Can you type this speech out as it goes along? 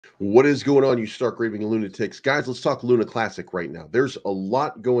What is going on, you stark raving lunatics? Guys, let's talk Luna Classic right now. There's a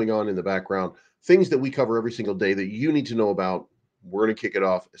lot going on in the background, things that we cover every single day that you need to know about. We're going to kick it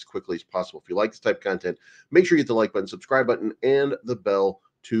off as quickly as possible. If you like this type of content, make sure you hit the like button, subscribe button, and the bell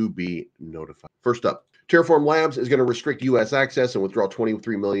to be notified. First up, Terraform Labs is going to restrict U.S. access and withdraw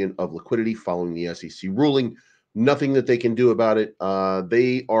 23 million of liquidity following the SEC ruling. Nothing that they can do about it.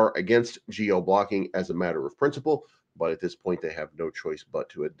 They are against geo blocking as a matter of principle, but at this point they have no choice but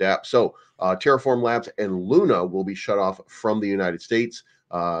to adapt. So Terraform Labs and Luna will be shut off from the United States.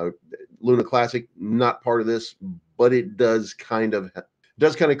 Luna Classic, not part of this, but it does kind of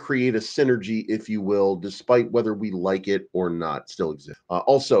create a synergy, if you will, despite whether we like it or not, still exists.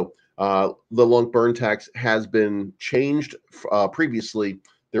 Also, the Lunc burn tax has been changed. Previously,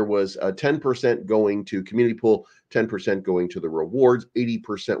 there was 10% going to community pool, 10% going to the rewards,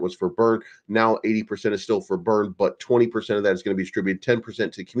 80% was for burn. Now 80% is still for burn, but 20% of that is going to be distributed, 10%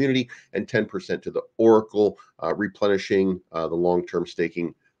 to community and 10% to the Oracle, replenishing the long-term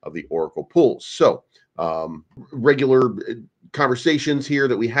staking of the Oracle pool. So regular conversations here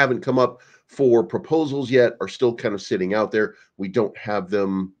that we haven't come up for proposals yet are still kind of sitting out there. We don't have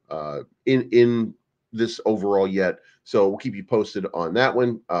them in this overall yet. So we'll keep you posted on that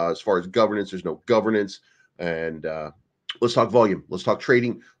one. As far as governance, there's no governance. And let's talk volume. Let's talk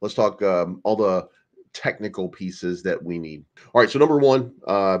trading. Let's talk all the technical pieces that we need. All right. So number one,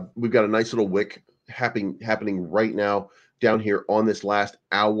 we've got a nice little wick happening right now down here on this last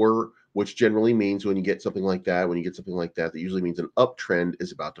hour, which generally means when you get something like that, that usually means an uptrend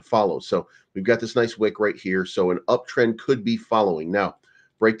is about to follow. So we've got this nice wick right here. So an uptrend could be following. Now,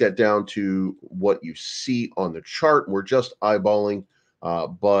 break that down to what you see on the chart. We're just eyeballing,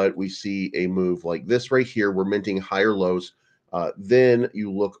 but we see a move like this right here. We're minting higher lows. Then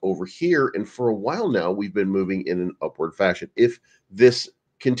you look over here, and for a while now, we've been moving in an upward fashion. If this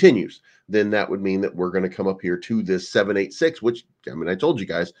continues, then that would mean that we're going to come up here to this 786, which, I mean, I told you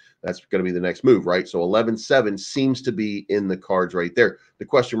guys, that's going to be the next move, right? So 11.7 seems to be in the cards right there. The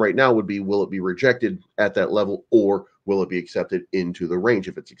question right now would be, will it be rejected at that level, or will it be accepted into the range?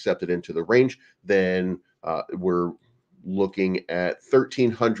 If it's accepted into the range, then we're looking at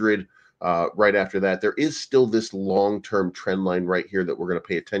 1,300 right after that. There is still this long-term trend line right here that we're going to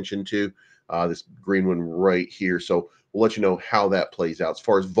pay attention to, this green one right here. So we'll let you know how that plays out. As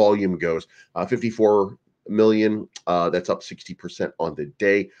far as volume goes, 54 million, that's up 60% on the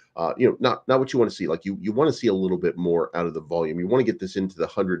day. Not what you want to see. Like you want to see a little bit more out of the volume. You want to get this into the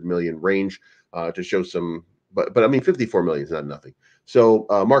 100 million range to show some, but I mean, 54 million is not nothing. So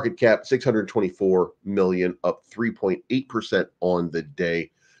market cap 624 million, up 3.8% on the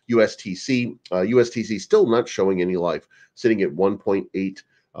day. USTC still not showing any life, sitting at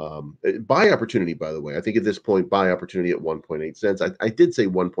 1.8. Buy opportunity, by the way. I think at this point, buy opportunity at 1.8 cents. I did say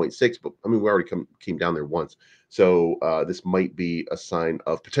 1.6, but I mean, we already came down there once. So this might be a sign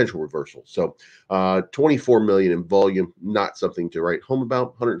of potential reversal. So 24 million in volume, not something to write home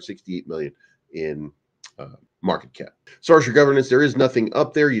about. 168 million in market cap. As far as your governance, there is nothing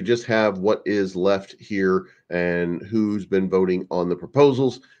up there. You just have what is left here and who's been voting on the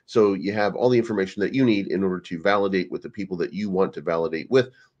proposals. So you have all the information that you need in order to validate with the people that you want to validate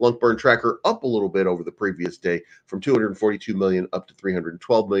with. Lunc burn tracker up a little bit over the previous day from 242 million up to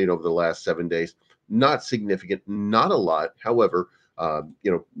 312 million over the last 7 days. Not significant, not a lot. However,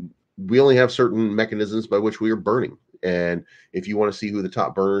 we only have certain mechanisms by which we are burning. And if you want to see who the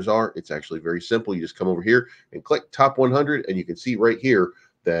top burners are, it's actually very simple. You just come over here and click top 100, and you can see right here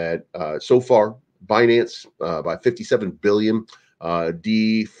that so far, Binance by 57 billion,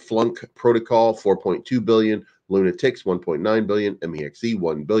 Flunk Protocol 4.2 billion, Lunatics 1.9 billion, MEXC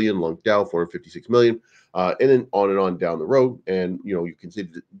 1 billion, Lunc DAO 456 million, and then on down the road. And you can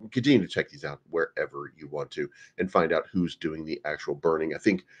continue to check these out wherever you want to and find out who's doing the actual burning. I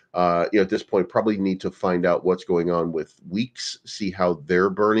think at this point probably need to find out what's going on with Weeks, see how they're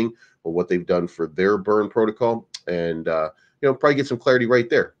burning or what they've done for their burn protocol, and probably get some clarity right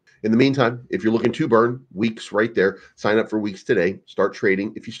there. In the meantime, if you're looking to burn, Weeks right there, sign up for Weeks today, start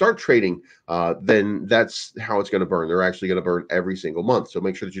trading. If you start trading, then that's how it's going to burn. They're actually going to burn every single month. So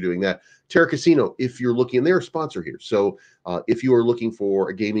make sure that you're doing that. Terra Casino, if you're looking, they're a sponsor here. So if you are looking for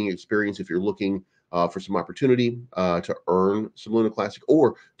a gaming experience, if you're looking for some opportunity to earn some Luna Classic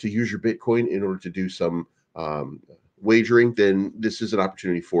or to use your Bitcoin in order to do some wagering, then this is an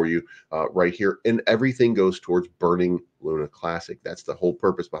opportunity for you right here. And everything goes towards burning Luna Classic. That's the whole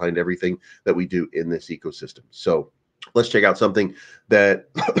purpose behind everything that we do in this ecosystem. So let's check out something that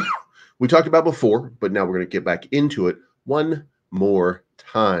we talked about before, but now we're going to get back into it one more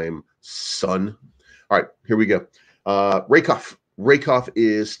time, son. All right, here we go. Rakoff Rakoff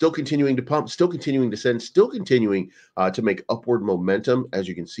is still continuing to pump, still continuing to send, still continuing to make upward momentum, as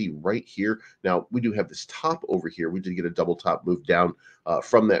you can see right here. Now, we do have this top over here. We did get a double top move down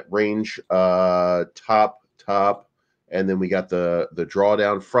from that range, top, and then we got the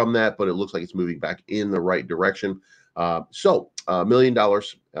drawdown from that, but it looks like it's moving back in the right direction. So $1 million,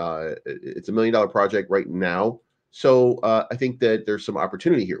 it's $1 million project right now. So I think that there's some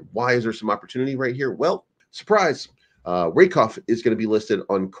opportunity here. Why is there some opportunity right here? Well, surprise. Rakoff is going to be listed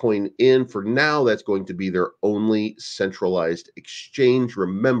on CoinIn. For now, that's going to be their only centralized exchange.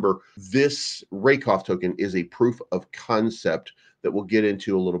 Remember, this Rakoff token is a proof of concept that we'll get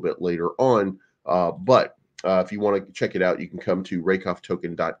into a little bit later on. But if you want to check it out, you can come to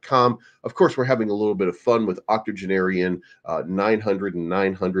rakofftoken.com. Of course, we're having a little bit of fun with octogenarian, 900 and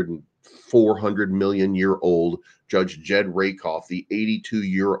 900 and 400 million year old Judge Jed Rakoff, the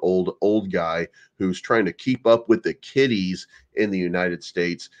 82-year-old old guy who's trying to keep up with the kiddies in the United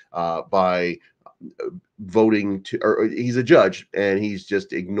States by voting to, or he's a judge and he's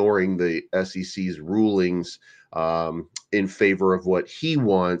just ignoring the SEC's rulings in favor of what he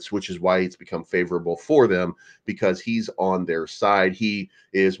wants, which is why it's become favorable for them, because he's on their side. He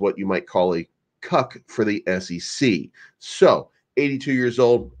is what you might call a cuck for the SEC. So 82 years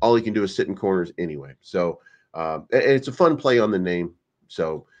old, all he can do is sit in corners anyway. So and it's a fun play on the name.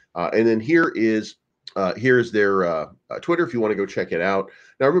 So and then here's their Twitter if you want to go check it out.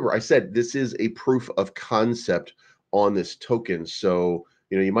 Now remember, I said this is a proof of concept on this token. So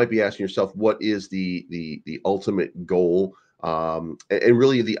you might be asking yourself, what is the ultimate goal? And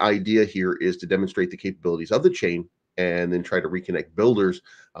really the idea here is to demonstrate the capabilities of the chain and then try to reconnect builders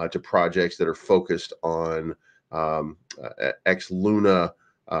to projects that are focused on ex-Luna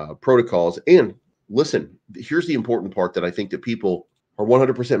protocols. And listen, here's the important part that I think that people are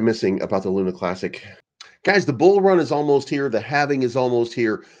 100% missing about the Luna Classic. Guys, the bull run is almost here. The halving is almost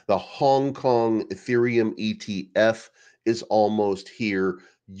here. The Hong Kong Ethereum ETF is almost here.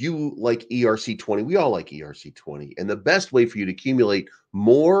 You like ERC-20. We all like ERC-20. And the best way for you to accumulate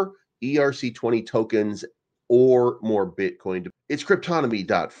more ERC-20 tokens or more Bitcoin, it's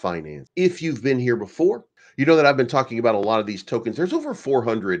Cryptonomy.finance. If you've been here before, you know that I've been talking about a lot of these tokens. There's over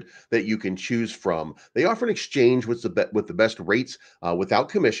 400 that you can choose from. They offer an exchange with the best rates without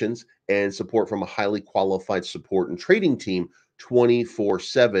commissions and support from a highly qualified support and trading team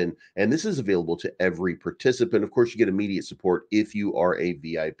 24/7. And this is available to every participant. Of course, you get immediate support if you are a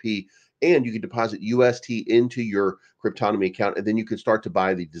VIP. And you can deposit UST into your Cryptonomy account, and then you can start to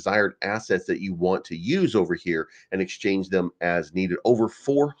buy the desired assets that you want to use over here and exchange them as needed. Over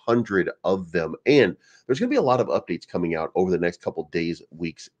 400 of them. And there's going to be a lot of updates coming out over the next couple days,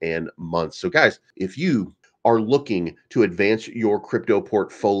 weeks, and months. So guys, if you are looking to advance your crypto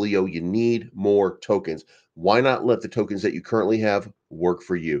portfolio, you need more tokens. Why not let the tokens that you currently have work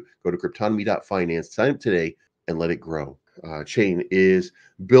for you? Go to Cryptonomy.finance, sign up today, and let it grow. Chain is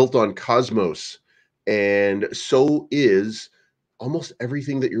built on Cosmos, and so is almost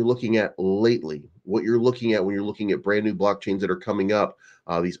everything that you're looking at lately. What you're looking at when you're looking at brand new blockchains that are coming up,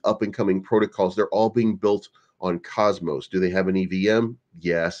 these up and coming protocols, they're all being built on Cosmos. Do they have an EVM?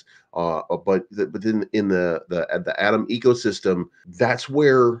 Yes, but then in the Atom ecosystem, that's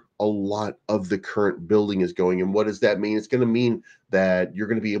where a lot of the current building is going. And what does that mean? It's going to mean that you're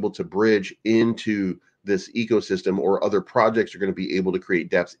going to be able to bridge into this ecosystem, or other projects are going to be able to create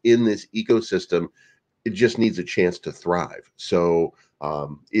dApps in this ecosystem. It just needs a chance to thrive. So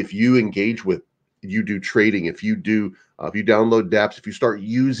if you engage with, you do trading, if you download dApps, if you start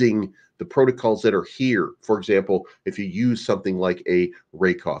using the protocols that are here, for example, if you use something like a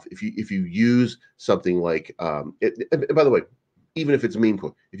Rakoff, if you use something like, by the way, even if it's meme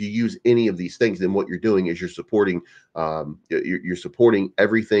coin, if you use any of these things, then what you're doing is you're supporting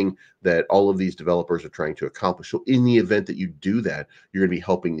everything that all of these developers are trying to accomplish. So in the event that you do that, you're going to be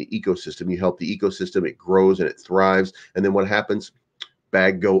helping the ecosystem. You help the ecosystem, it grows and it thrives. And then what happens?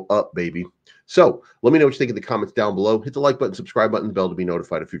 Bag go up, baby. So let me know what you think in the comments down below. Hit the like button, subscribe button, bell to be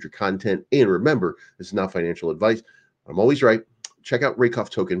notified of future content. And remember, this is not financial advice. I'm always right. Check out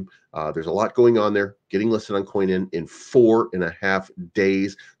Rakoff token. There's a lot going on there. Getting listed on CoinIn in 4.5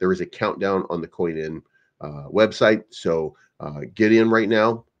 days. There is a countdown on the CoinIn website. So get in right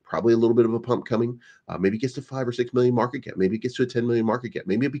now. Probably a little bit of a pump coming. Maybe it gets to 5 or 6 million market cap. Maybe it gets to a 10 million market cap.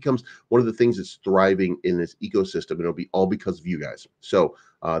 Maybe it becomes one of the things that's thriving in this ecosystem. And it'll be all because of you guys. So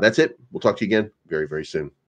that's it. We'll talk to you again very, very soon.